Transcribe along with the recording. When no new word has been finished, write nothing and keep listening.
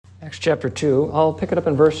Acts chapter 2. I'll pick it up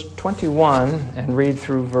in verse 21 and read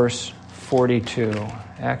through verse 42.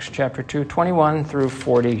 Acts chapter 2, 21 through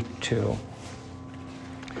 42.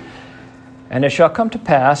 And it shall come to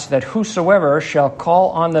pass that whosoever shall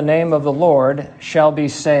call on the name of the Lord shall be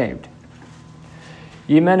saved.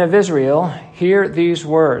 Ye men of Israel, hear these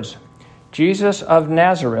words. Jesus of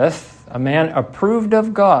Nazareth, a man approved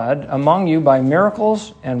of God among you by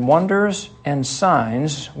miracles and wonders and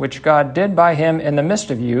signs, which God did by him in the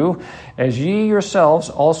midst of you, as ye yourselves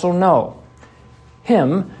also know.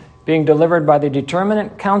 Him, being delivered by the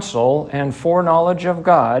determinate counsel and foreknowledge of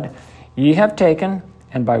God, ye have taken,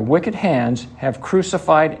 and by wicked hands have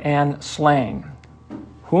crucified and slain,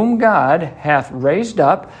 whom God hath raised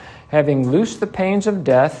up, having loosed the pains of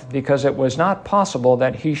death, because it was not possible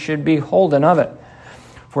that he should be holden of it.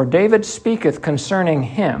 For David speaketh concerning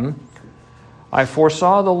him, I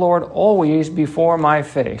foresaw the Lord always before my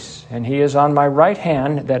face, and he is on my right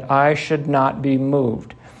hand, that I should not be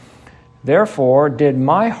moved. Therefore did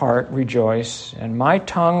my heart rejoice, and my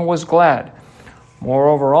tongue was glad.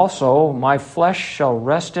 Moreover also my flesh shall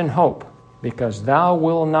rest in hope, because thou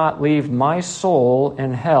wilt not leave my soul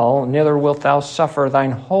in hell, neither wilt thou suffer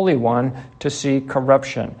thine Holy One to see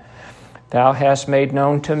corruption. Thou hast made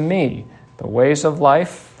known to me the ways of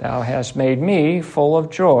life. Thou hast made me full of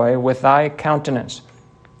joy with thy countenance.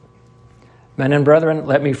 Men and brethren,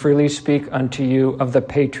 let me freely speak unto you of the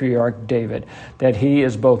patriarch David, that he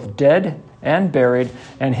is both dead and buried,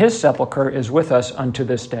 and his sepulchre is with us unto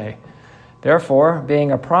this day. Therefore, being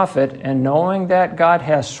a prophet, and knowing that God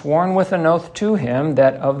has sworn with an oath to him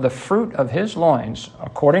that of the fruit of his loins,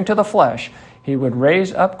 according to the flesh, he would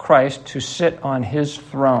raise up Christ to sit on his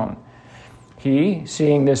throne. He,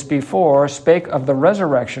 seeing this before, spake of the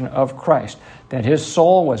resurrection of Christ, that his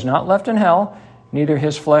soul was not left in hell, neither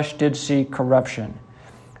his flesh did see corruption.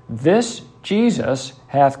 This Jesus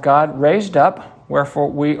hath God raised up,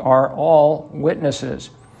 wherefore we are all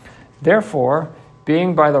witnesses. Therefore,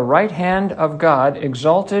 being by the right hand of God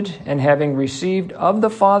exalted, and having received of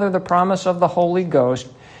the Father the promise of the Holy Ghost,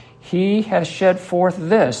 he hath shed forth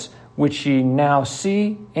this, which ye now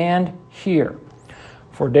see and hear.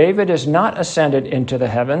 For David is not ascended into the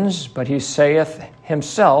heavens, but he saith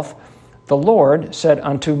himself, The Lord said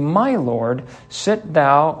unto my Lord, Sit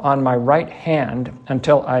thou on my right hand,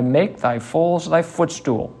 until I make thy foes thy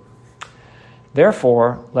footstool.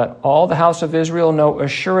 Therefore let all the house of Israel know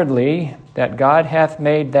assuredly that God hath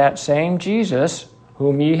made that same Jesus,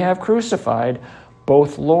 whom ye have crucified,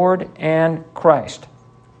 both Lord and Christ.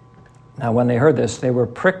 Now when they heard this, they were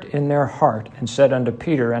pricked in their heart, and said unto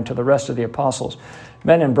Peter and to the rest of the apostles,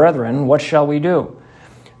 Men and brethren, what shall we do?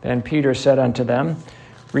 Then Peter said unto them,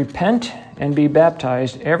 Repent and be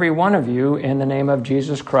baptized, every one of you, in the name of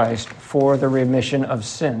Jesus Christ, for the remission of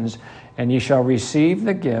sins, and ye shall receive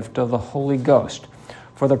the gift of the Holy Ghost.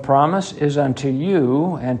 For the promise is unto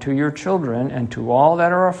you and to your children and to all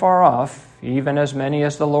that are afar off, even as many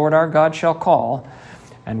as the Lord our God shall call.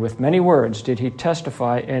 And with many words did he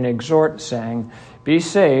testify and exhort, saying, Be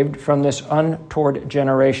saved from this untoward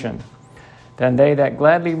generation. Then they that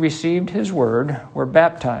gladly received his word were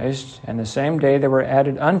baptized, and the same day there were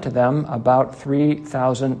added unto them about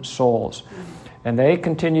 3,000 souls. And they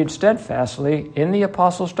continued steadfastly in the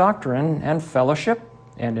apostles' doctrine and fellowship,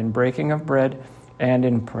 and in breaking of bread, and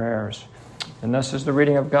in prayers. And this is the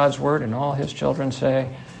reading of God's word, and all his children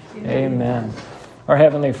say, Amen. Our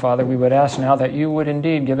Heavenly Father, we would ask now that you would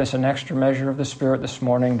indeed give us an extra measure of the Spirit this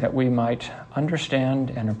morning, that we might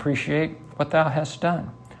understand and appreciate what thou hast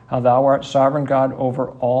done, how thou art sovereign God over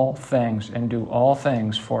all things, and do all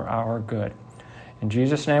things for our good. In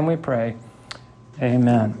Jesus' name we pray,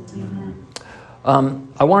 Amen.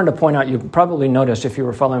 I wanted to point out, you probably noticed if you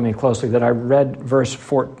were following me closely, that I read verse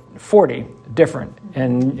 40 different.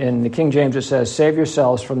 In the King James it says, Save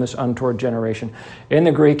yourselves from this untoward generation. In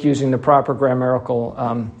the Greek, using the proper grammatical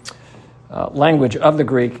language of the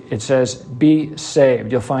Greek, it says, Be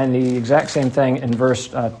saved. You'll find the exact same thing in verse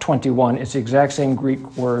 21. It's the exact same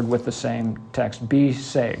Greek word with the same text. Be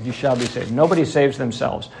saved. You shall be saved. Nobody saves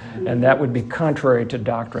themselves, and that would be contrary to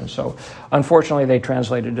doctrine. So unfortunately, they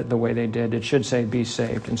translated it the way they did. It should say, Be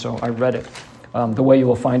saved. And so I read it the way you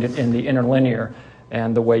will find it in the interlinear,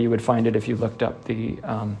 and the way you would find it if you looked up the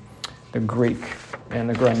Greek and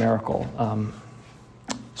the grammatical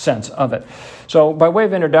sense of it. So by way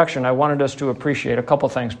of introduction, I wanted us to appreciate a couple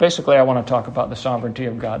things. Basically, I want to talk about the sovereignty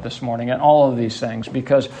of God this morning and all of these things,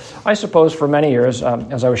 because I suppose for many years,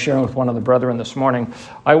 as I was sharing with one of the brethren this morning,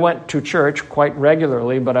 I went to church quite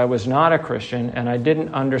regularly, but I was not a Christian, and I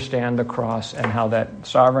didn't understand the cross and how that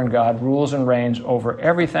sovereign God rules and reigns over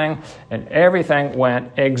everything, and everything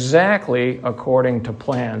went exactly according to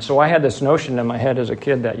plan. So I had this notion in my head as a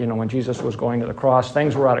kid that, when Jesus was going to the cross,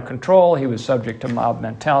 things were out of control. He was subject to mob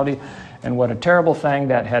mentality. And what a terrible thing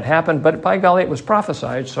that had happened. But by golly, it was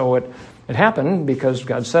prophesied, so it happened because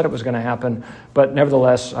God said it was going to happen. But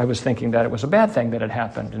nevertheless, I was thinking that it was a bad thing that had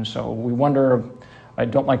happened. And so we wonder, I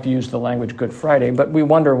don't like to use the language Good Friday, but we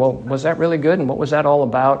wonder, well, was that really good? And what was that all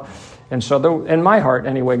about? And so in my heart,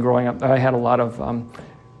 anyway, growing up, I had a lot of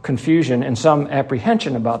confusion and some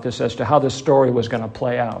apprehension about this as to how this story was going to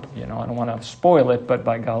play out. I don't want to spoil it, but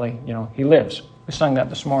by golly, he lives. We sang that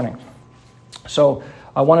this morning. So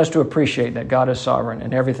I want us to appreciate that God is sovereign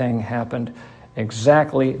and everything happened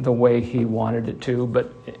exactly the way he wanted it to.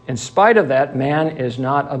 But in spite of that, man is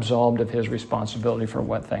not absolved of his responsibility for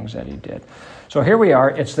what things that he did. So here we are.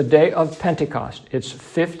 It's the day of Pentecost. It's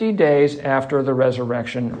 50 days after the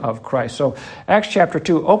resurrection of Christ. So Acts chapter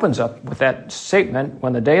 2 opens up with that statement,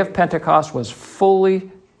 when the day of Pentecost was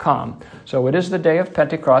fully come. So it is the day of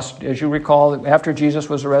Pentecost. As you recall, after Jesus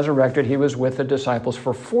was resurrected, he was with the disciples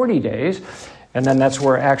for 40 days. And then that's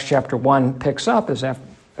where Acts chapter 1 picks up, is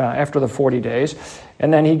after the 40 days.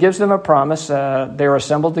 And then he gives them a promise. They are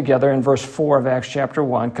assembled together in verse 4 of Acts chapter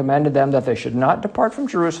 1, commanded them that they should not depart from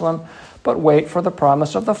Jerusalem, but wait for the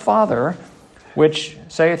promise of the Father, which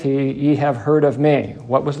saith he, ye have heard of me.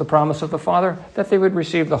 What was the promise of the Father? That they would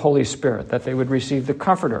receive the Holy Spirit, that they would receive the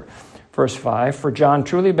Comforter. Verse 5, for John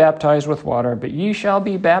truly baptized with water, but ye shall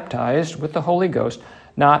be baptized with the Holy Ghost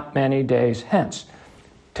not many days hence.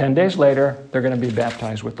 10 days later, they're going to be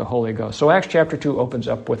baptized with the Holy Ghost. So Acts chapter 2 opens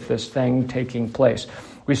up with this thing taking place.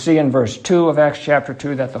 We see in verse 2 of Acts chapter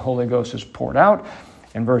 2 that the Holy Ghost is poured out.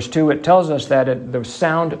 In verse 2, it tells us that the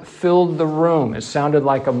sound filled the room. It sounded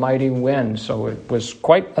like a mighty wind. So it was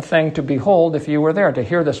quite a thing to behold if you were there, to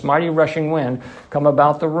hear this mighty rushing wind come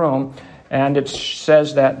about the room. And it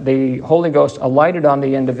says that the Holy Ghost alighted on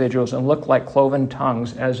the individuals and looked like cloven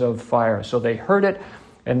tongues as of fire. So they heard it,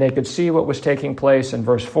 and they could see what was taking place. In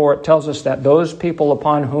verse 4, it tells us that those people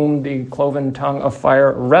upon whom the cloven tongue of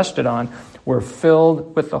fire rested on were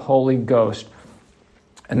filled with the Holy Ghost.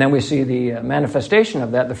 And then we see the manifestation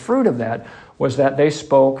of that. The fruit of that was that they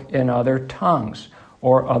spoke in other tongues,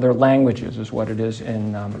 or other languages is what it is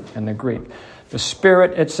in the Greek. The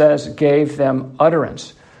Spirit, it says, gave them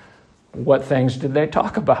utterance. What things did they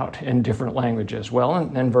talk about in different languages? Well,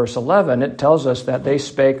 in verse 11, it tells us that they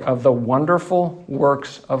spake of the wonderful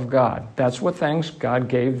works of God. That's what things God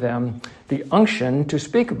gave them the unction to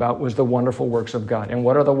speak about, was the wonderful works of God. And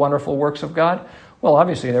what are the wonderful works of God? Well,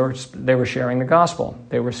 obviously, they were sharing the gospel.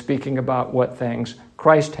 They were speaking about what things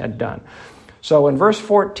Christ had done. So in verse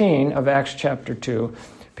 14 of Acts chapter 2,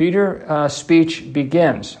 Peter's speech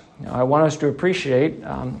begins. Now, I want us to appreciate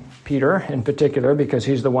Peter in particular, because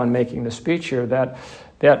he's the one making the speech here,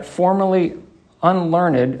 that formerly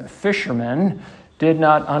unlearned fishermen did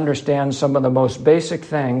not understand some of the most basic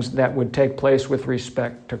things that would take place with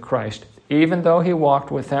respect to Christ. Even though he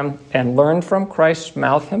walked with him and learned from Christ's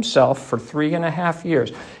mouth himself for 3.5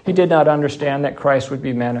 years, he did not understand that Christ would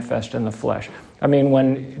be manifest in the flesh. I mean,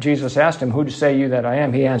 when Jesus asked him, who say you that I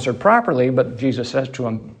am? He answered properly, but Jesus says to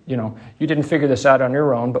him, you didn't figure this out on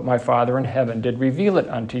your own, but my Father in heaven did reveal it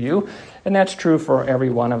unto you. And that's true for every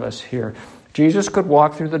one of us here. Jesus could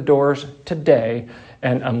walk through the doors today,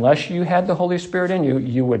 and unless you had the Holy Spirit in you,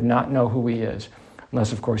 you would not know who he is.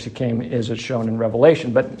 Unless, of course, he came as it's shown in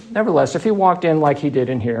Revelation. But nevertheless, if he walked in like he did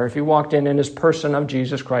in here, if he walked in his person of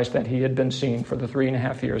Jesus Christ that he had been seeing for the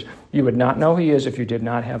 3.5 years, you would not know who he is if you did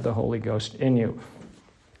not have the Holy Ghost in you.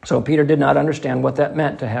 So Peter did not understand what that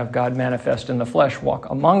meant to have God manifest in the flesh walk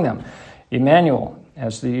among them. Emmanuel,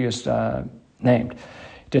 as he is named,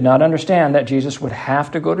 did not understand that Jesus would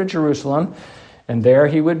have to go to Jerusalem, and there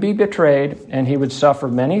he would be betrayed, and he would suffer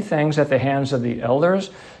many things at the hands of the elders,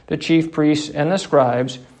 the chief priests, and the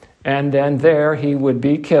scribes, and then there he would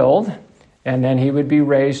be killed, and then he would be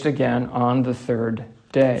raised again on the third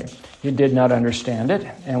day. He did not understand it,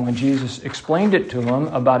 and when Jesus explained it to him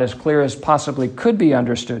about as clear as possibly could be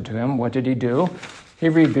understood to him, what did he do? He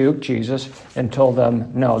rebuked Jesus and told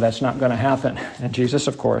them, no, that's not going to happen. And Jesus,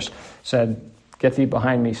 of course, said, get thee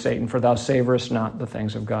behind me, Satan, for thou savorest not the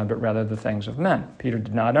things of God, but rather the things of men. Peter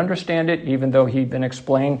did not understand it, even though he'd been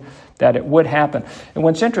explained that it would happen. And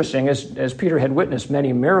what's interesting is, as Peter had witnessed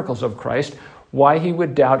many miracles of Christ, why he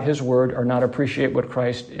would doubt his word or not appreciate what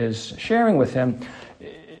Christ is sharing with him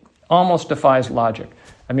almost defies logic.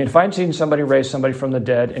 I mean, if I'd seen somebody raise somebody from the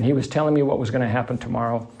dead and he was telling me what was going to happen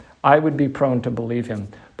tomorrow, I would be prone to believe him.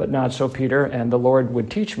 But not so Peter, and the Lord would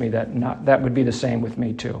teach me that would be the same with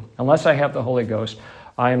me too. Unless I have the Holy Ghost,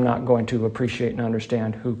 I am not going to appreciate and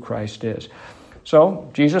understand who Christ is. So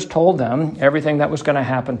Jesus told them everything that was going to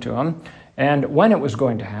happen to him and when it was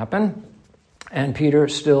going to happen, and Peter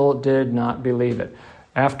still did not believe it.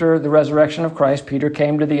 After the resurrection of Christ, Peter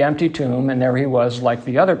came to the empty tomb, and there he was like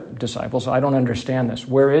the other disciples. I don't understand this.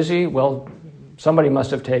 Where is he? Well, somebody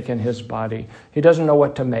must have taken his body. He doesn't know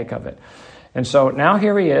what to make of it. And so now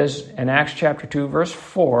here he is in Acts chapter 2, verse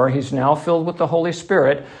 4. He's now filled with the Holy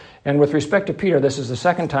Spirit. And with respect to Peter, this is the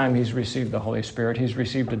second time he's received the Holy Spirit. He's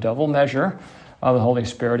received a double measure of the Holy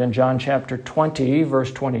Spirit. In John chapter 20,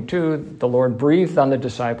 verse 22, the Lord breathed on the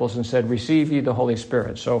disciples and said, "Receive ye the Holy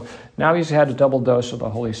Spirit." So now he's had a double dose of the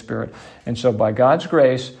Holy Spirit. And so by God's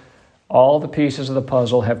grace, all the pieces of the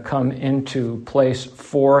puzzle have come into place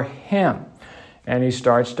for him. And he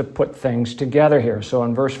starts to put things together here. So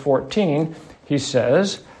in verse 14, he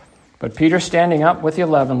says, "But Peter, standing up with the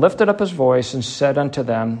 11, lifted up his voice and said unto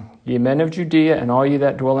them, Ye men of Judea, and all ye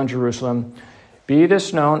that dwell in Jerusalem, be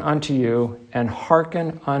this known unto you, and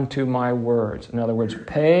hearken unto my words." In other words,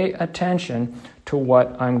 pay attention to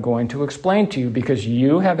what I'm going to explain to you, because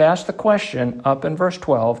you have asked the question up in verse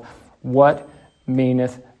 12, what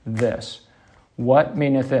meaneth this? What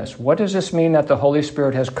meaneth this? What does this mean that the Holy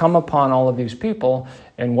Spirit has come upon all of these people?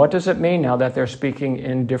 And what does it mean now that they're speaking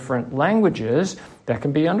in different languages that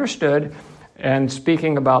can be understood and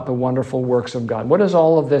speaking about the wonderful works of God? What does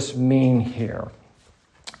all of this mean here?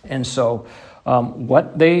 And so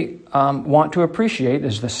what they want to appreciate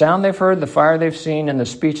is the sound they've heard, the fire they've seen, and the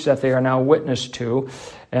speech that they are now witness to.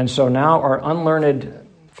 And so now our unlearned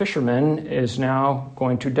fisherman is now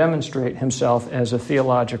going to demonstrate himself as a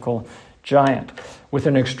theological giant with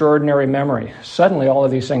an extraordinary memory. Suddenly all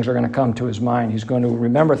of these things are going to come to his mind. He's going to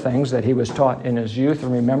remember things that he was taught in his youth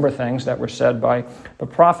and remember things that were said by the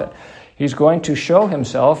prophet. He's going to show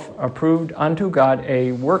himself approved unto God,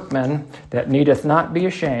 a workman that needeth not be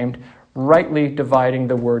ashamed, rightly dividing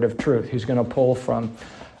the word of truth. He's going to pull from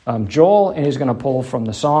Joel, and he's going to pull from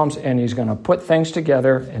the Psalms, and he's going to put things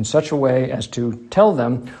together in such a way as to tell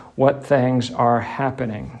them what things are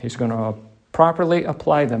happening. He's going to properly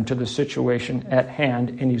apply them to the situation at hand,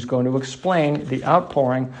 and he's going to explain the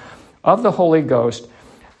outpouring of the Holy Ghost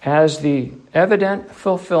as the evident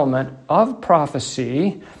fulfillment of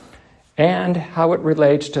prophecy and how it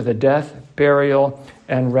relates to the death, burial,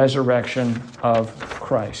 and resurrection of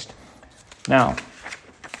Christ. Now,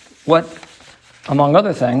 what, among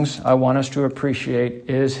other things, I want us to appreciate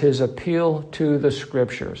is his appeal to the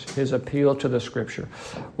Scriptures, his appeal to the Scripture.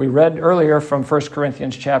 We read earlier from 1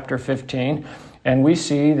 Corinthians chapter 15, and we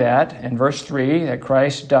see that in verse 3 that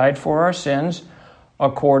Christ died for our sins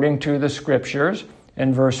according to the Scriptures.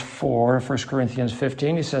 In verse 4, 1 Corinthians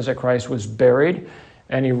 15, he says that Christ was buried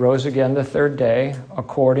and he rose again the third day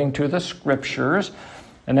according to the Scriptures.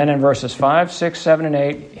 And then in verses 5, 6, 7, and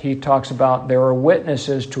 8, he talks about there are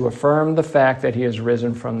witnesses to affirm the fact that he has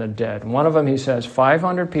risen from the dead. One of them, he says,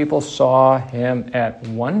 500 people saw him at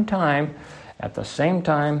one time, at the same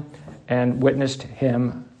time, and witnessed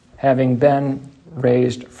him having been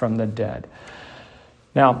raised from the dead.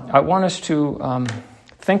 Now, I want us to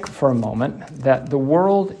think for a moment that the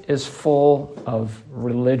world is full of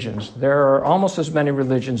religions. There are almost as many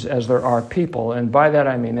religions as there are people, and by that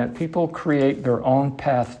I mean that people create their own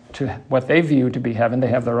path to what they view to be heaven. They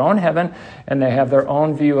have their own heaven, and they have their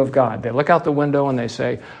own view of God. They look out the window and they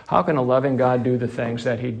say, how can a loving God do the things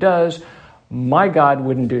that he does? My God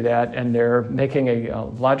wouldn't do that, and they're making a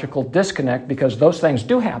logical disconnect because those things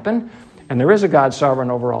do happen, and there is a God sovereign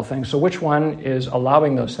over all things. So which one is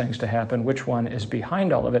allowing those things to happen? Which one is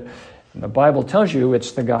behind all of it? And the Bible tells you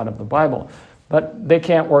it's the God of the Bible. But they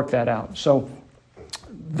can't work that out. So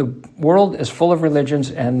the world is full of religions,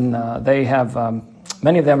 and they have,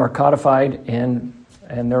 many of them are codified in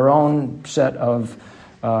their own set of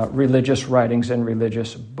religious writings and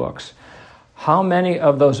religious books. How many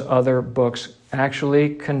of those other books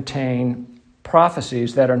actually contain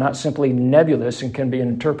prophecies that are not simply nebulous and can be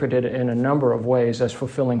interpreted in a number of ways as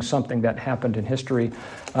fulfilling something that happened in history?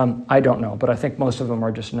 I don't know, but I think most of them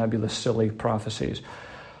are just nebulous, silly prophecies.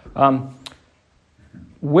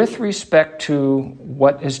 With respect to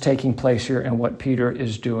what is taking place here and what Peter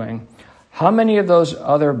is doing, how many of those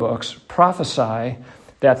other books prophesy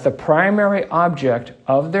that the primary object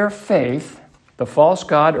of their faith, the false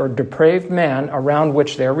god or depraved man around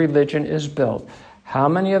which their religion is built, How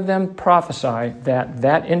many of them prophesy that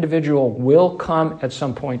that individual will come at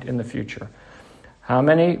some point in the future? How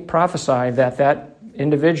many prophesy that that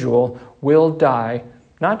individual will die,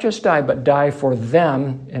 not just die, but die for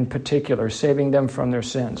them in particular, saving them from their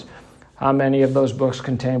sins? How many of those books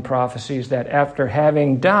contain prophecies that after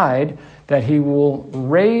having died, that he will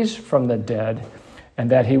raise from the dead,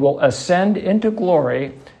 and that he will ascend into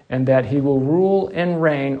glory, and that he will rule and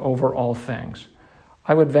reign over all things?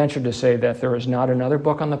 I would venture to say that there is not another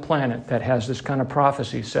book on the planet that has this kind of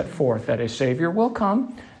prophecy set forth, that a Savior will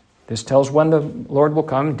come. This tells when the Lord will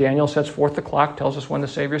come. Daniel sets forth the clock, tells us when the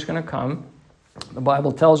Savior is going to come. The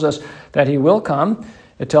Bible tells us that he will come.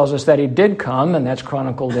 It tells us that he did come, and that's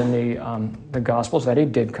chronicled in the Gospels, that he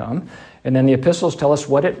did come. And then the epistles tell us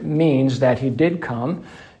what it means that he did come.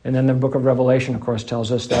 And then the book of Revelation, of course,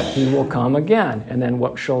 tells us that he will come again, and then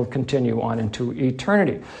what shall continue on into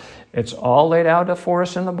eternity. It's all laid out for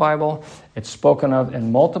us in the Bible. It's spoken of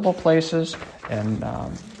in multiple places and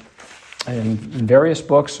in various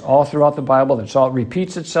books all throughout the Bible. It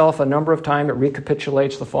repeats itself a number of times. It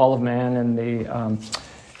recapitulates the fall of man and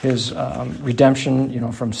his redemption,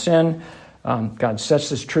 from sin. God sets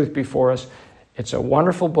this truth before us. It's a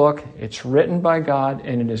wonderful book. It's written by God,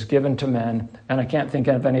 and it is given to men. And I can't think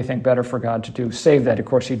of anything better for God to do, save that, of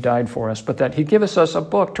course, he died for us, but that he gives us a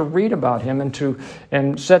book to read about him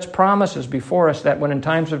and sets promises before us that when in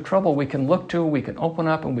times of trouble we can look to, we can open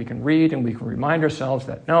up, and we can read, and we can remind ourselves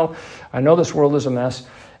that, no, I know this world is a mess,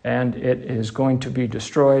 and it is going to be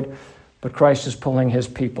destroyed, but Christ is pulling his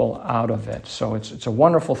people out of it. So it's a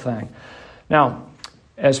wonderful thing. Now,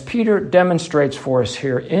 as Peter demonstrates for us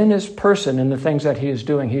here in his person and the things that he is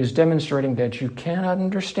doing, he is demonstrating that you cannot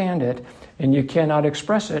understand it and you cannot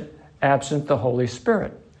express it absent the Holy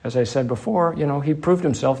Spirit. As I said before, he proved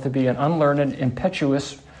himself to be an unlearned,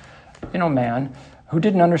 impetuous, man who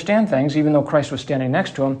didn't understand things, even though Christ was standing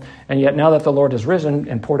next to him. And yet now that the Lord has risen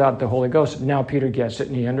and poured out the Holy Ghost, now Peter gets it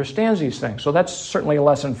and he understands these things. So that's certainly a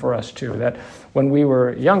lesson for us too, that when we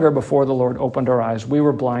were younger, before the Lord opened our eyes, we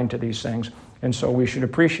were blind to these things. And so we should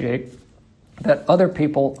appreciate that other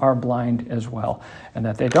people are blind as well, and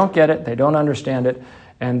that they don't get it, they don't understand it,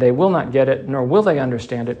 and they will not get it, nor will they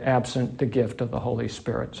understand it, absent the gift of the Holy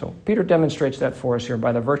Spirit. So Peter demonstrates that for us here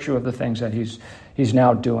by the virtue of the things that he's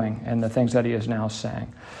now doing and the things that he is now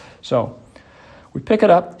saying. So we pick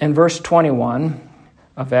it up in verse 21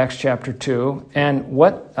 of Acts chapter 2, and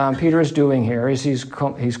what Peter is doing here is he's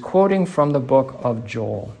quoting from the book of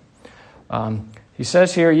Joel. He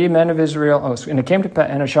says here, ye men of Israel, and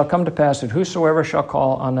it shall come to pass that whosoever shall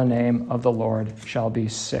call on the name of the Lord shall be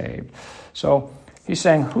saved. So he's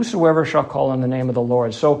saying, whosoever shall call on the name of the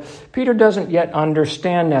Lord. So Peter doesn't yet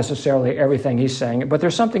understand necessarily everything he's saying, but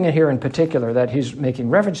there's something in here in particular that he's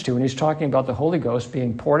making reference to, and he's talking about the Holy Ghost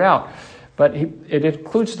being poured out. But it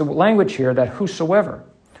includes the language here that whosoever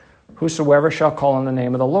shall call on the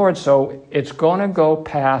name of the Lord. So it's going to go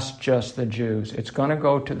past just the Jews. It's going to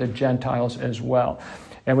go to the Gentiles as well.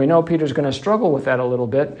 And we know Peter's going to struggle with that a little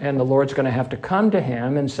bit, and the Lord's going to have to come to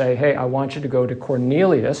him and say, hey, I want you to go to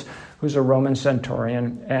Cornelius, who's a Roman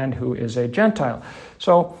centurion and who is a Gentile.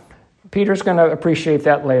 So Peter's going to appreciate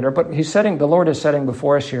that later, but the Lord is setting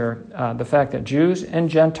before us here the fact that Jews and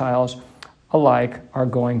Gentiles alike are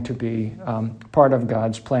going to be part of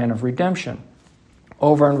God's plan of redemption.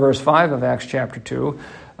 Over in verse 5 of Acts chapter 2,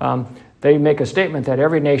 they make a statement that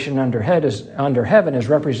every nation under heaven is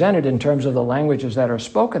represented in terms of the languages that are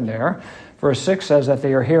spoken there. Verse 6 says that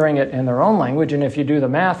they are hearing it in their own language, and if you do the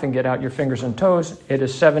math and get out your fingers and toes, it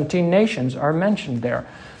is 17 nations are mentioned there.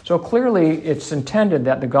 So clearly it's intended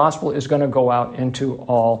that the gospel is going to go out into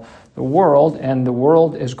all the world, and the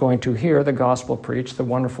world is going to hear the gospel preach, the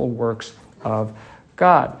wonderful works of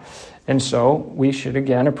God. And so we should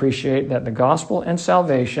again appreciate that the gospel and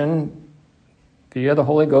salvation via the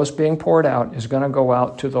Holy Ghost being poured out is going to go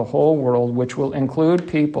out to the whole world, which will include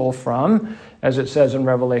people from, as it says in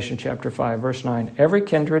Revelation chapter 5, verse 9, every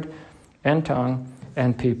kindred and tongue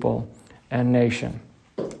and people and nation.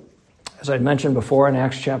 As I mentioned before in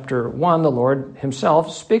Acts chapter 1, the Lord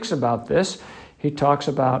himself speaks about this. He talks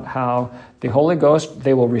about how the Holy Ghost,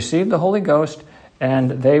 they will receive the Holy Ghost,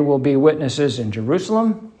 and they will be witnesses in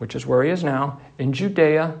Jerusalem, which is where he is now, in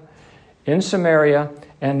Judea, in Samaria,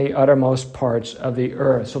 and the uttermost parts of the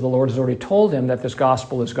earth. So the Lord has already told him that this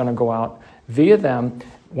gospel is going to go out via them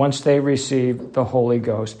once they receive the Holy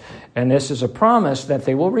Ghost. And this is a promise that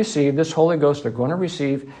they will receive this Holy Ghost. They're going to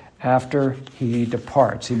receive after he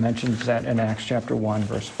departs. He mentions that in Acts chapter 1,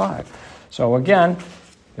 verse 5. So again,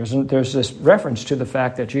 there's this reference to the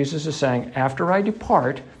fact that Jesus is saying, after I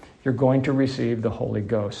depart, you're going to receive the Holy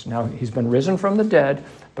Ghost. Now, he's been risen from the dead.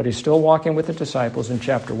 But he's still walking with the disciples in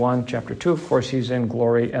chapter 1. Chapter 2, of course, he's in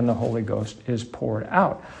glory and the Holy Ghost is poured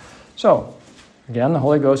out. So, again, the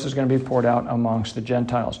Holy Ghost is going to be poured out amongst the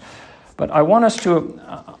Gentiles. But I want us to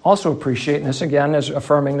also appreciate, and this again is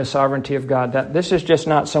affirming the sovereignty of God, that this is just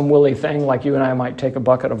not some willy thing like you and I might take a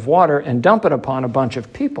bucket of water and dump it upon a bunch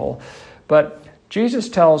of people. But Jesus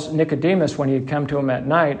tells Nicodemus when he had come to him at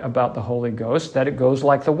night about the Holy Ghost that it goes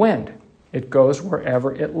like the wind. It goes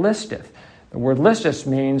wherever it listeth. The word listeth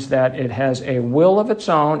means that it has a will of its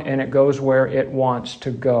own and it goes where it wants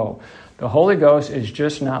to go. The Holy Ghost is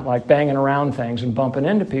just not like banging around things and bumping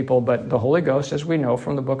into people, but the Holy Ghost, as we know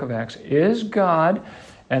from the book of Acts, is God,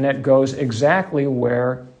 and it goes exactly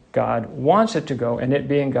where God wants it to go, and it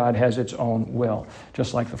being God has its own will.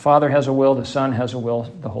 Just like the Father has a will, the Son has a will,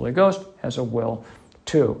 the Holy Ghost has a will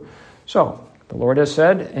too. So, the Lord has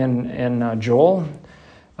said in Joel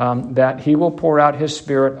that he will pour out his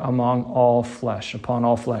Spirit among all flesh, upon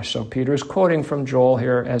all flesh. So Peter is quoting from Joel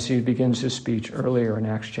here as he begins his speech earlier in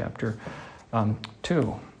Acts chapter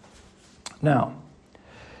 2. Now,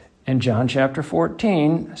 in John chapter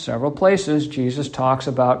 14, several places, Jesus talks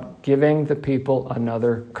about giving the people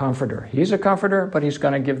another comforter. He's a comforter, but he's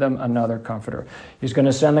going to give them another comforter. He's going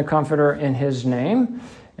to send the comforter in his name.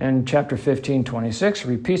 In chapter 15:26, he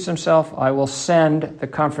repeats himself, I will send the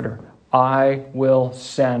comforter. I will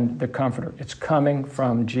send the comforter. It's coming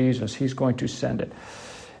from Jesus. He's going to send it.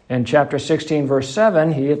 In chapter 16, verse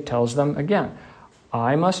 7, he tells them again,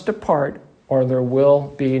 I must depart or there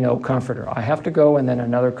will be no comforter. I have to go and then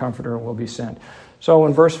another comforter will be sent. So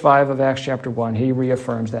in verse 5 of Acts chapter 1, he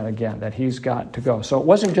reaffirms that again, that he's got to go. So it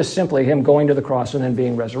wasn't just simply him going to the cross and then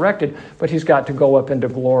being resurrected, but he's got to go up into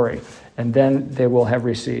glory, and then they will have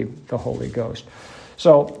received the Holy Ghost.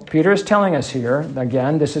 So Peter is telling us here,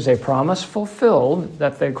 again, this is a promise fulfilled,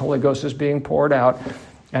 that the Holy Ghost is being poured out.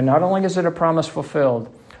 And not only is it a promise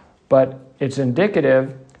fulfilled, but it's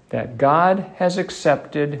indicative that God has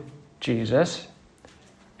accepted Jesus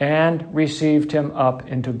and received him up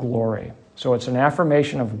into glory. So it's an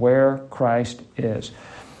affirmation of where Christ is.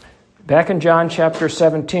 Back in John chapter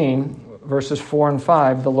 17, verses 4 and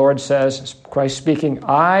 5, the Lord says, Christ speaking,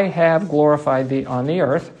 I have glorified thee on the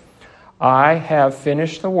earth. I have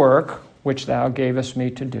finished the work which thou gavest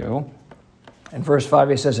me to do. In verse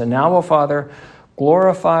 5 he says, And now, O Father,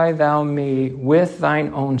 glorify thou me with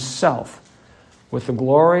thine own self, with the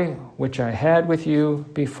glory which I had with you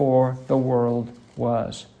before the world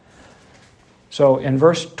was. So in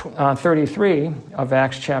verse 33 of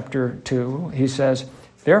Acts chapter 2, he says,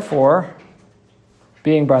 Therefore,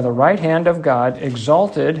 being by the right hand of God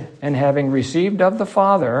exalted, and having received of the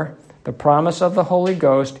Father the promise of the Holy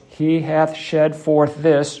Ghost, he hath shed forth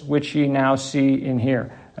this which ye now see and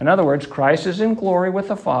hear. In other words, Christ is in glory with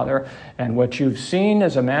the Father, and what you've seen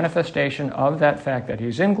is a manifestation of that fact that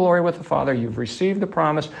he's in glory with the Father. You've received the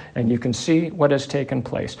promise, and you can see what has taken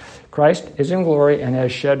place. Christ is in glory and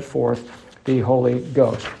has shed forth the Holy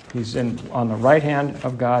Ghost. He's on the right hand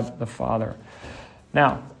of God the Father.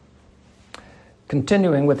 Now,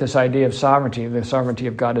 continuing with this idea of sovereignty, the sovereignty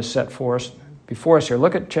of God is set forth before us here.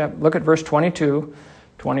 Look at verse 22,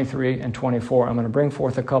 23, and 24. I'm going to bring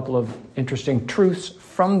forth a couple of interesting truths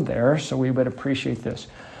from there, so we would appreciate this.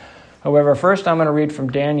 However, first I'm going to read from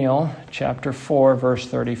Daniel chapter 4, verse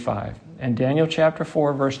 35. In Daniel chapter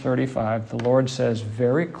 4, verse 35, the Lord says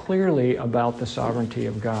very clearly about the sovereignty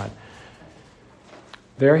of God.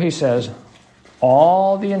 There he says,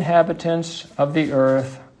 All the inhabitants of the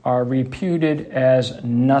earth are reputed as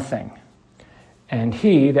nothing. And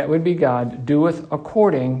he, that would be God, doeth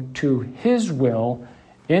according to his will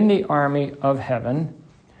in the army of heaven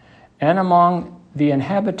and among the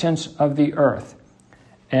inhabitants of the earth.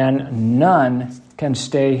 And none can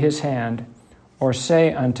stay his hand or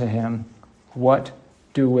say unto him, What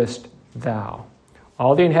doest thou?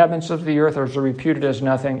 All the inhabitants of the earth are reputed as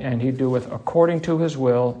nothing, and he doeth according to his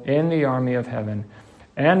will in the army of heaven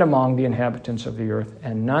and among the inhabitants of the earth.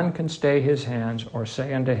 And none can stay his hands or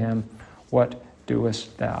say unto him, What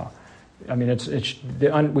doest thou? I mean,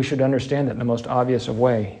 we should understand that in the most obvious of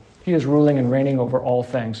way. He is ruling and reigning over all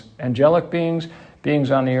things. Angelic beings,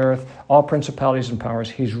 beings on the earth, all principalities and powers.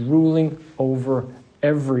 He's ruling over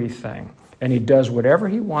everything. And he does whatever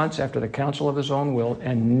he wants after the counsel of his own will,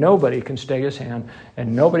 and nobody can stay his hand,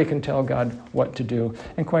 and nobody can tell God what to do.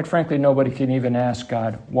 And quite frankly, nobody can even ask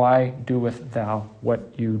God, Why doest thou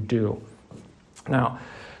what you do? Now,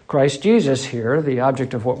 Christ Jesus here, the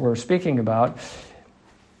object of what we're speaking about,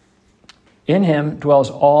 in him dwells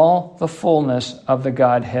all the fullness of the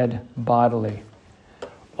Godhead bodily.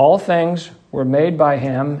 All things were made by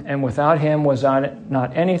him, and without him was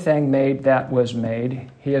not anything made that was made.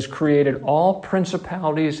 He has created all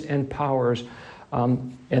principalities and powers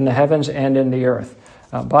in the heavens and in the earth.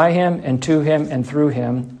 By him and to him and through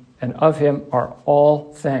him and of him are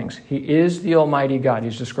all things. He is the Almighty God.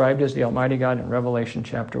 He's described as the Almighty God in Revelation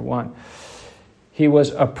chapter 1. He was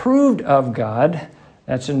approved of God.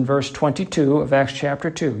 That's in verse 22 of Acts chapter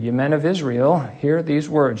 2. Ye men of Israel, hear these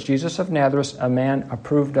words. Jesus of Nazareth, a man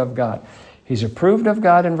approved of God. He's approved of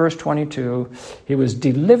God in verse 22. He was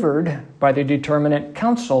delivered by the determinate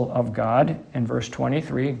counsel of God in verse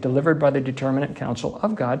 23. Delivered by the determinate counsel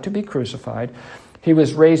of God to be crucified. He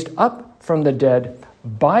was raised up from the dead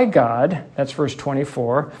by God. That's verse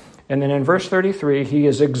 24. And then in verse 33, he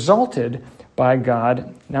is exalted by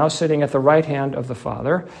God, now sitting at the right hand of the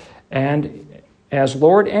Father. And as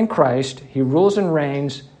Lord and Christ, he rules and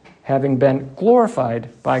reigns, having been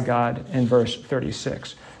glorified by God in verse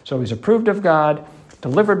 36. So he's approved of God,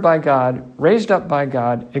 delivered by God, raised up by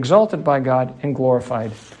God, exalted by God, and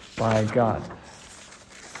glorified by God.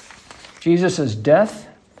 Jesus' death,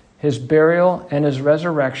 his burial, and his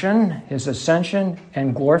resurrection, his ascension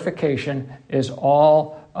and glorification is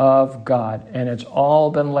all of God, and it's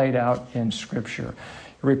all been laid out in Scripture.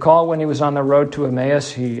 Recall when he was on the road to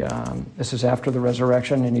Emmaus, this is after the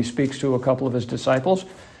resurrection, and he speaks to a couple of his disciples.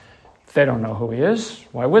 They don't know who he is.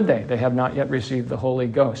 Why would they? They have not yet received the Holy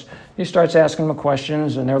Ghost. He starts asking them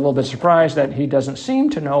questions, and they're a little bit surprised that he doesn't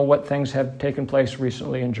seem to know what things have taken place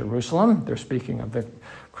recently in Jerusalem. They're speaking of the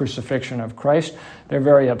crucifixion of Christ. They're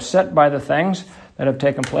very upset by the things that have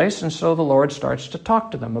taken place, and so the Lord starts to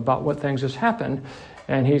talk to them about what things has happened.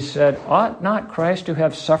 And he said, ought not Christ to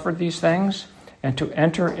have suffered these things and to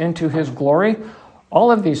enter into his glory?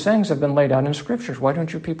 All of these things have been laid out in Scriptures. Why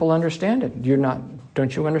don't you people understand it?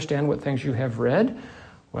 Don't you understand what things you have read?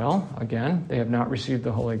 Well, again, they have not received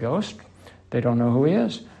the Holy Ghost. They don't know who he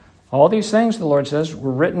is. All these things, the Lord says,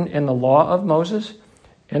 were written in the law of Moses,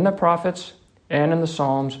 in the prophets, and in the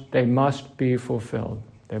Psalms. They must be fulfilled.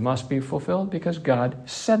 They must be fulfilled because God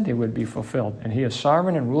said they would be fulfilled. And he is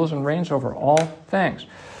sovereign and rules and reigns over all things.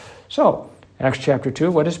 So, Acts chapter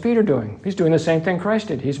 2, what is Peter doing? He's doing the same thing Christ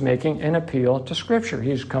did. He's making an appeal to Scripture.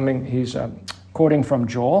 He's quoting from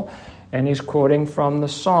Joel, and he's quoting from the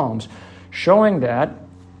Psalms, showing that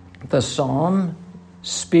the Psalms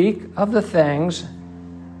speak of the things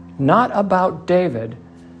not about David,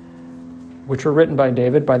 which were written by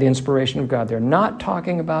David by the inspiration of God. They're not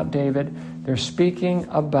talking about David. They're speaking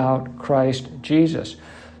about Christ Jesus.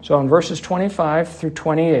 So in verses 25 through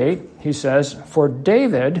 28, he says, For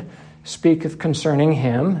David speaketh concerning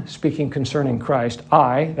him, speaking concerning Christ,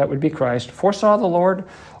 I, that would be Christ, foresaw the Lord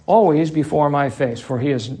always before my face, for he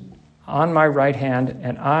is on my right hand,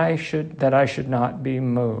 and I should not be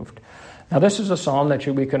moved. Now this is a psalm that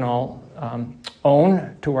we can all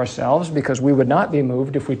own to ourselves, because we would not be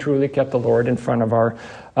moved if we truly kept the Lord in front of our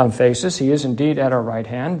faces. He is indeed at our right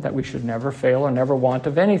hand, that we should never fail or never want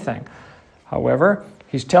of anything. However,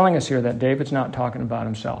 he's telling us here that David's not talking about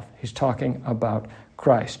himself. He's talking about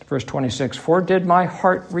Christ. Verse 26, For did my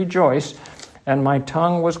heart rejoice, and my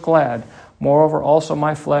tongue was glad. Moreover, also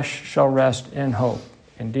my flesh shall rest in hope.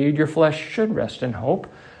 Indeed, your flesh should rest in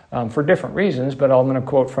hope for different reasons, but I'm going to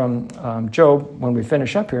quote from Job when we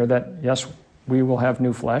finish up here that, yes, we will have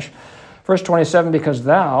new flesh. Verse 27, Because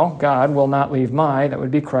thou, God, will not leave that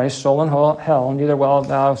would be Christ, soul in hell, neither wilt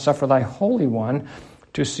thou suffer thy Holy One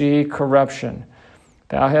to see corruption.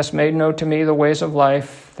 Thou hast made known to me the ways of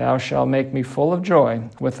life. Thou shalt make me full of joy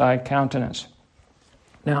with thy countenance.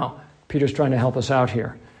 Now, Peter's trying to help us out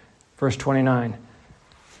here. Verse 29.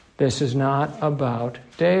 This is not about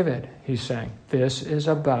David, he's saying. This is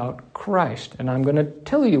about Christ. And I'm going to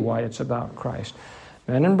tell you why it's about Christ.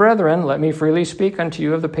 Men and brethren, let me freely speak unto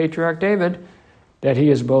you of the patriarch David, that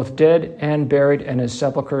he is both dead and buried, and his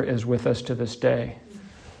sepulchre is with us to this day.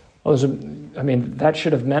 Well, that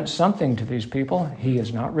should have meant something to these people. He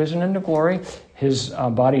is not risen into glory. His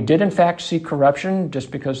body did in fact see corruption,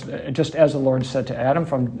 just as the Lord said to Adam,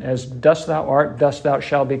 from as dust thou art, dust thou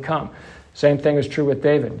shalt become. Same thing is true with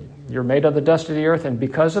David. You're made of the dust of the earth, and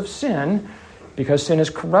because sin has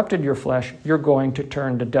corrupted your flesh, you're going to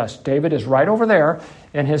turn to dust. David is right over there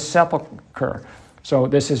in his sepulcher. So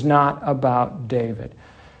this is not about David.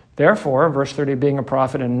 Therefore, verse 30, being a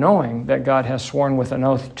prophet and knowing that God has sworn with an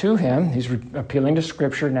oath to him, he's appealing to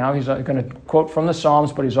Scripture now. He's going to quote from the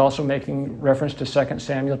Psalms, but he's also making reference to 2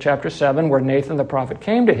 Samuel chapter 7, where Nathan the prophet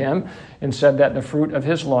came to him and said that the fruit of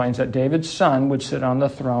his loins, that David's son, would sit on the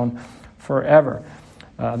throne forever.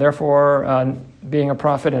 Therefore, being a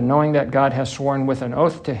prophet and knowing that God has sworn with an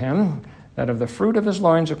oath to him, that of the fruit of his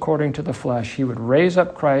loins according to the flesh, he would raise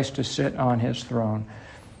up Christ to sit on his throne.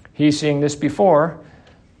 He, seeing this before,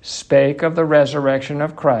 spake of the resurrection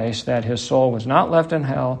of Christ, that his soul was not left in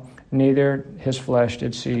hell, neither his flesh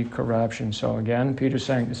did see corruption. So again, Peter's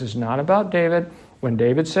saying this is not about David. When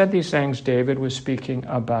David said these things, David was speaking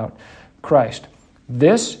about Christ.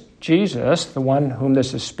 This Jesus, the one whom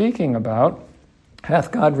this is speaking about,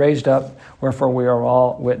 hath God raised up, wherefore we are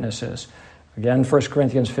all witnesses. Again, 1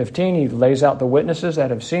 Corinthians 15, he lays out the witnesses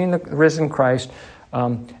that have seen the risen Christ.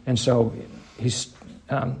 And so he's,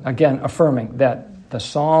 again, affirming that the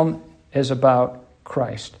psalm is about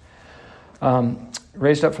Christ.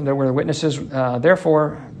 Raised up from there were the witnesses,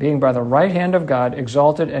 therefore, being by the right hand of God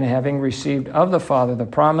exalted, and having received of the Father the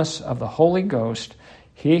promise of the Holy Ghost,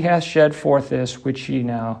 he hath shed forth this which ye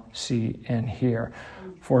now see and hear.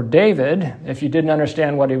 For David, if you didn't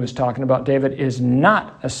understand what he was talking about, David is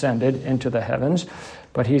not ascended into the heavens,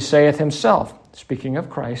 but he saith himself, speaking of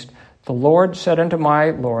Christ, the Lord said unto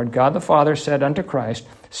my Lord, God the Father said unto Christ,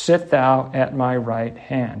 sit thou at my right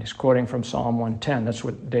hand. He's quoting from Psalm 110. That's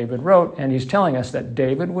what David wrote, and he's telling us that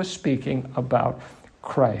David was speaking about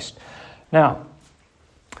Christ. Now,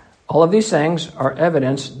 all of these things are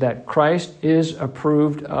evidence that Christ is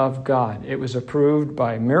approved of God. It was approved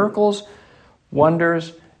by miracles,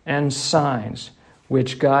 wonders, and signs,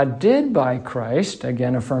 which God did by Christ,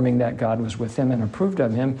 again affirming that God was with him and approved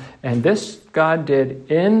of him, and this God did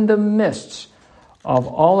in the midst of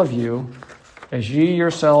all of you, as ye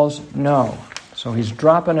yourselves know. So he's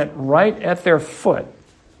dropping it right at their foot.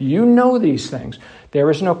 You know these things. There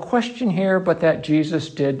is no question here but that Jesus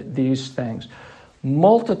did these things.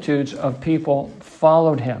 Multitudes of people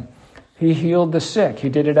followed him. He healed the sick. He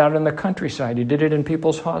did it out in the countryside. He did it in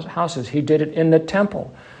people's houses. He did it in the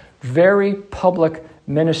temple. Very public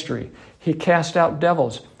ministry. He cast out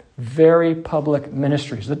devils. Very public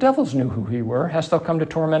ministries. The devils knew who he were. Hast thou come to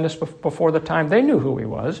torment us before the time? They knew who he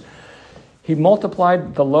was. He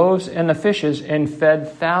multiplied the loaves and the fishes and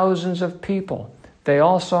fed thousands of people. They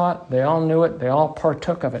all saw it. They all knew it. They all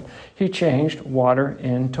partook of it. He changed water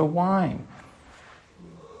into wine.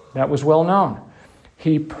 That was well known.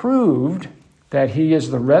 He proved that he is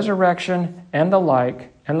the resurrection and the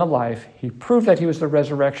life. He proved that he was the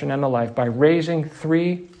resurrection and the life by raising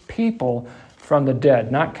 3 people from the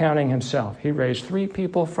dead, not counting himself. He raised 3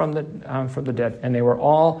 people from the dead, and they were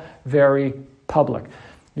all very public.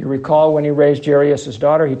 You recall when he raised Jairus'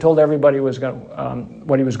 daughter, he told everybody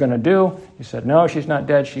what he was going to do. He said, no, she's not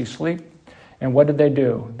dead, she's asleep. And what did they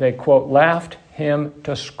do? They, quote, laughed him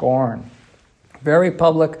to scorn. Very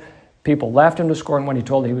public. People laughed him to scorn when he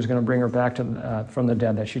told he was going to bring her back from the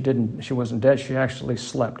dead, that she wasn't dead, she actually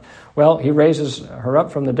slept. Well, he raises her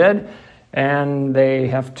up from the dead, and they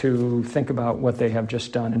have to think about what they have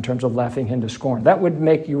just done in terms of laughing him to scorn. That would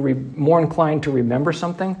make you more inclined to remember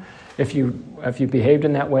something. If you behaved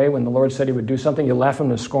in that way when the Lord said he would do something, you laugh him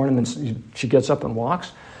to scorn, and then she gets up and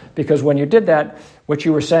walks. Because when you did that, what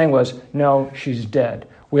you were saying was, no, she's dead.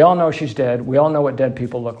 We all know she's dead. We all know what dead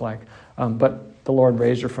people look like. But the Lord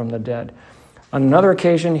raised her from the dead. On another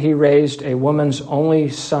occasion, he raised a woman's only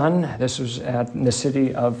son. This was at the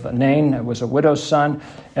city of Nain. It was a widow's son.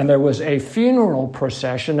 And there was a funeral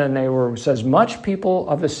procession, and says much people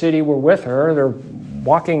of the city were with her. They're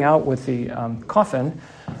walking out with the coffin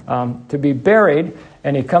to be buried.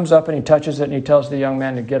 And he comes up and he touches it, and he tells the young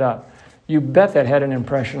man to get up. You bet that had an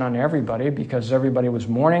impression on everybody, because everybody was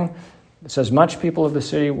mourning. It says much people of the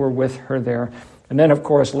city were with her there. And then, of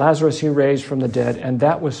course, Lazarus he raised from the dead, and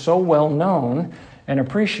that was so well known and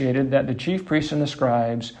appreciated that the chief priests and the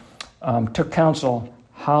scribes took counsel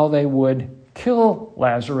how they would kill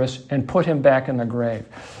Lazarus and put him back in the grave.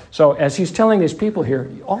 So as he's telling these people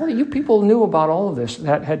here, all you people knew about all of this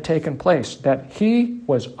that had taken place, that he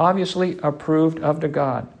was obviously approved of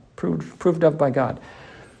by God.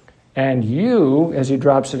 And you, as he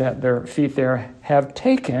drops it at their feet there, have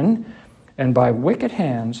taken, and by wicked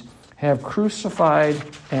hands have crucified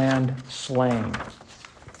and slain.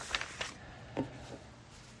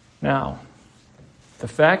 Now, the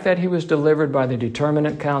fact that he was delivered by the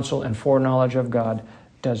determinate counsel and foreknowledge of God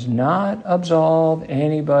does not absolve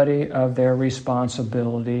anybody of their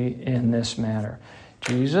responsibility in this matter.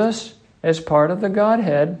 Jesus, as part of the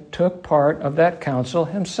Godhead, took part of that counsel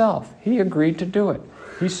himself. He agreed to do it.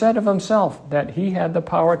 He said of himself that he had the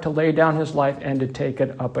power to lay down his life and to take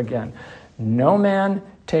it up again. No man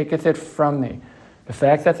taketh it from me. The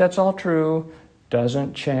fact that that's all true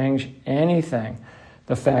doesn't change anything.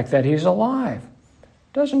 The fact that he's alive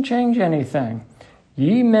doesn't change anything.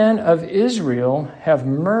 Ye men of Israel have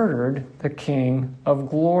murdered the King of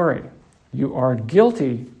glory. You are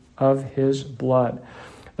guilty of his blood.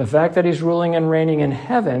 The fact that he's ruling and reigning in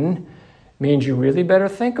heaven means you really better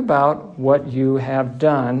think about what you have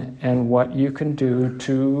done and what you can do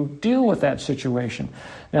to deal with that situation.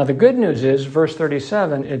 Now, the good news is, verse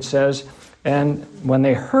 37, it says, and when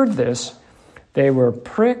they heard this, they were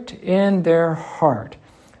pricked in their heart.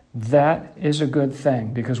 That is a good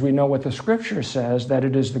thing, because we know what the Scripture says, that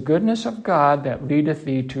it is the goodness of God that leadeth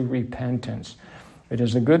thee to repentance. It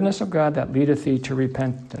is the goodness of God that leadeth thee to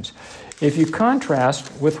repentance. If you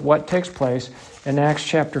contrast with what takes place in Acts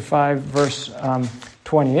chapter 5, verse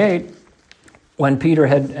 28, when Peter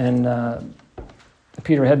had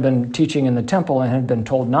been teaching in the temple and had been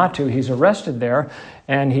told not to, he's arrested there,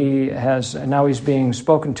 and now he's being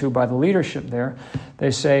spoken to by the leadership there.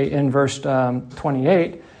 They say in verse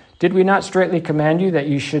 28, "Did we not straitly command you that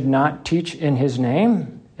ye should not teach in his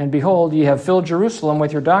name? And behold, ye have filled Jerusalem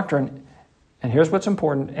with your doctrine." And here's what's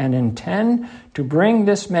important, "and intend to bring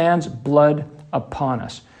this man's blood upon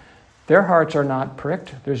us." Their hearts are not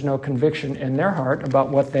pricked. There's no conviction in their heart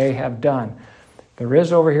about what they have done. There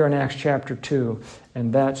is over here in Acts chapter 2,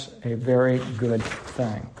 and that's a very good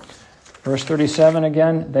thing. Verse 37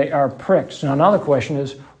 again, they are pricked. So now the question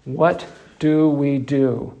is, what do we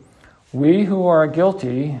do? We who are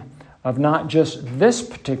guilty of not just this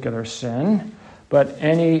particular sin, but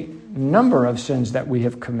any number of sins that we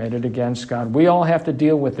have committed against God. We all have to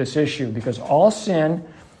deal with this issue because all sin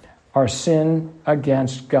are sin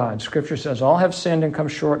against God. Scripture says all have sinned and come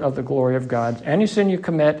short of the glory of God. Any sin you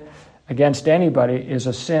commit against anybody is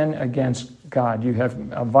a sin against God. You have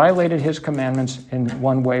violated his commandments in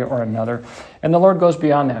one way or another. And the Lord goes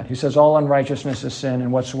beyond that. He says all unrighteousness is sin,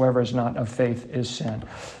 and whatsoever is not of faith is sin.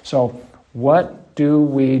 So what do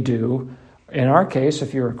we do? In our case,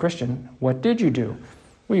 if you're a Christian, what did you do?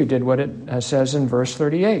 Well, you did what it says in verse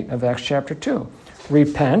 38 of Acts chapter 2.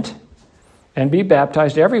 Repent and be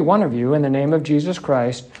baptized, every one of you, in the name of Jesus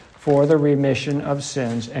Christ for the remission of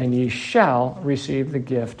sins, and ye shall receive the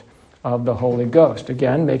gift of the Holy Ghost.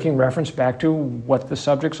 Again, making reference back to what the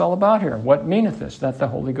subject's all about here. What meaneth this? That the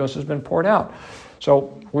Holy Ghost has been poured out.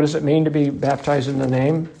 So what does it mean to be baptized in the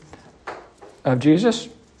name of Jesus?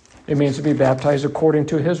 It means to be baptized according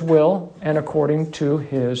to his will and according to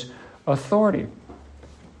his authority.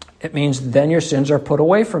 It means then your sins are put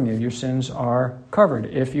away from you. Your sins are covered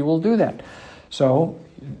if you will do that. So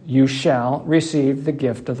you shall receive the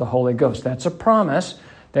gift of the Holy Ghost. That's a promise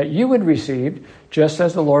that you would receive, just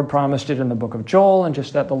as the Lord promised it in the book of Joel, and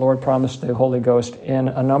just that the Lord promised the Holy Ghost in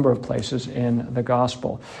a number of places in the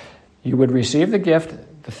gospel. You would receive the gift,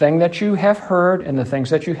 the thing that you have heard and the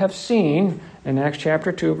things that you have seen in Acts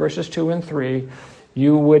chapter 2, verses 2 and 3,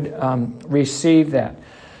 you would receive that.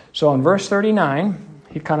 So in verse 39,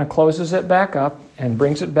 he kind of closes it back up and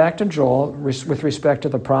brings it back to Joel with respect to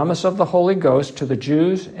the promise of the Holy Ghost to the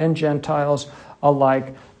Jews and Gentiles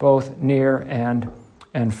alike, both near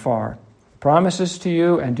and far. Promises to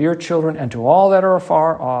you and to your children and to all that are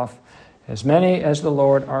afar off, as many as the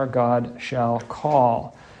Lord our God shall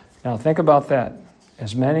call. Now think about that.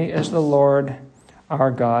 As many as the Lord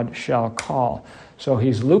our God shall call. So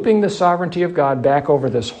he's looping the sovereignty of God back over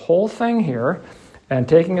this whole thing here and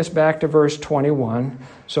taking us back to verse 21.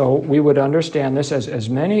 So we would understand this as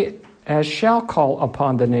many as shall call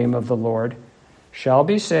upon the name of the Lord shall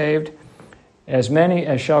be saved. As many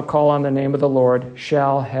as shall call on the name of the Lord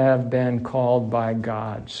shall have been called by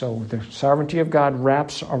God. So the sovereignty of God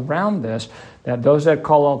wraps around this, that those that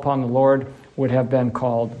call upon the Lord would have been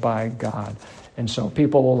called by God. And so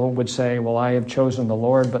people would say, well, I have chosen the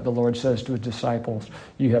Lord, but the Lord says to his disciples,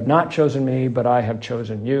 you have not chosen me, but I have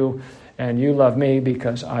chosen you. And you love me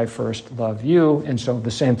because I first love you. And so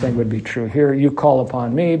the same thing would be true here. You call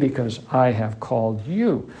upon me because I have called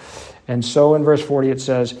you. And so in verse 40 it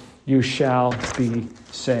says, you shall be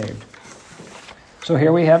saved. So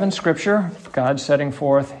here we have in Scripture, God setting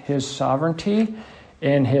forth his sovereignty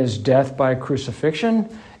in his death by crucifixion,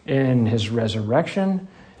 in his resurrection,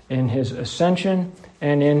 in his ascension,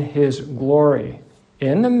 and in his glory,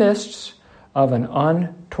 in the midst of an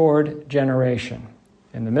untoward generation.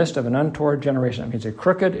 In the midst of an untoward generation. That means a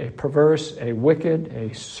crooked, a perverse, a wicked,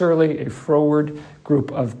 a surly, a froward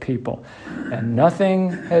group of people. And nothing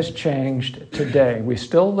has changed today. We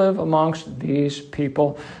still live amongst these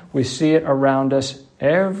people. We see it around us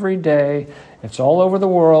every day. It's all over the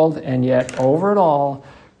world, and yet over it all,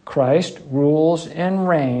 Christ rules and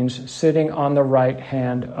reigns sitting on the right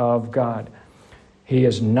hand of God. He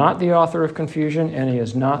is not the author of confusion, and he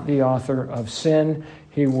is not the author of sin.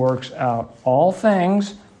 He works out all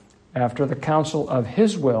things after the counsel of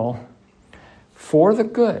his will for the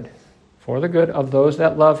good of those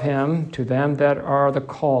that love him, to them that are the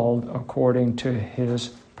called according to his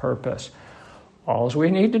purpose. All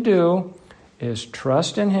we need to do is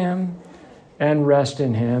trust in Him and rest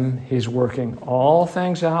in Him. He's working all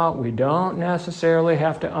things out. We don't necessarily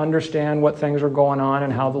have to understand what things are going on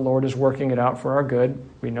and how the Lord is working it out for our good.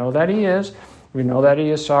 We know that He is. We know that He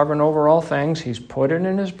is sovereign over all things. He's put it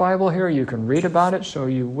in His Bible here. You can read about it so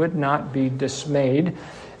you would not be dismayed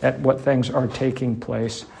at what things are taking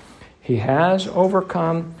place. He has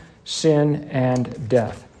overcome sin and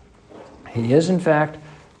death. He is, in fact,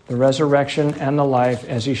 the resurrection and the life,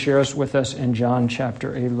 as He shares with us in John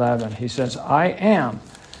chapter 11. He says, I am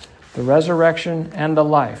the resurrection and the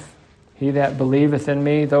life. He that believeth in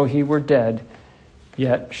me, though he were dead,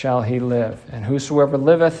 yet shall he live. And whosoever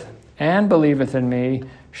liveth and believeth in me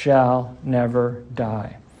shall never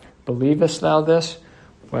die. Believest thou this?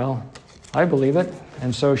 Well, I believe it,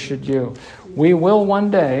 and so should you. We will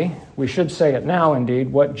one day, we should say it now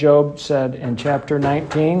indeed, what Job said in chapter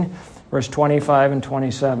 19, verse 25 and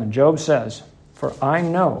 27. Job says, for I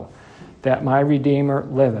know that my Redeemer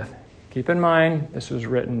liveth. Keep in mind, this was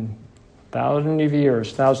written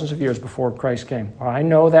thousands of years before Christ came. I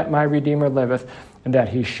know that my Redeemer liveth, and that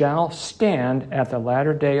he shall stand at the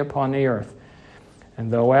latter day upon the earth.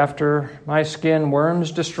 And though after my skin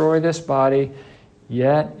worms destroy this body,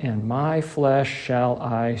 yet in my flesh shall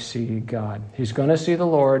I see God. He's going to see the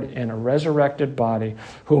Lord in a resurrected body,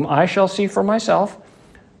 whom I shall see for myself.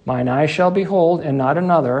 Mine eyes shall behold, and not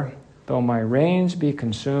another, though my reins be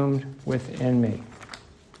consumed within me.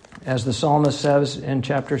 As the psalmist says in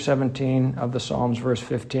chapter 17 of the Psalms, verse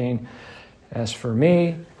 15, as for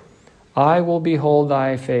me, I will behold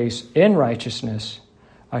thy face in righteousness.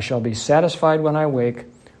 I shall be satisfied when I wake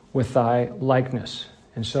with thy likeness.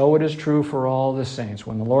 And so it is true for all the saints.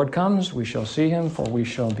 When the Lord comes, we shall see him, for we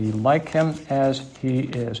shall be like him as he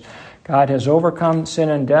is. God has overcome sin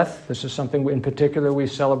and death. This is something in particular we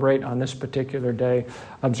celebrate on this particular day,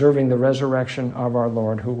 observing the resurrection of our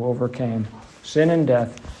Lord, who overcame sin and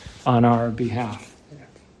death on our behalf.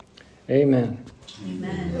 Amen.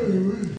 Amen.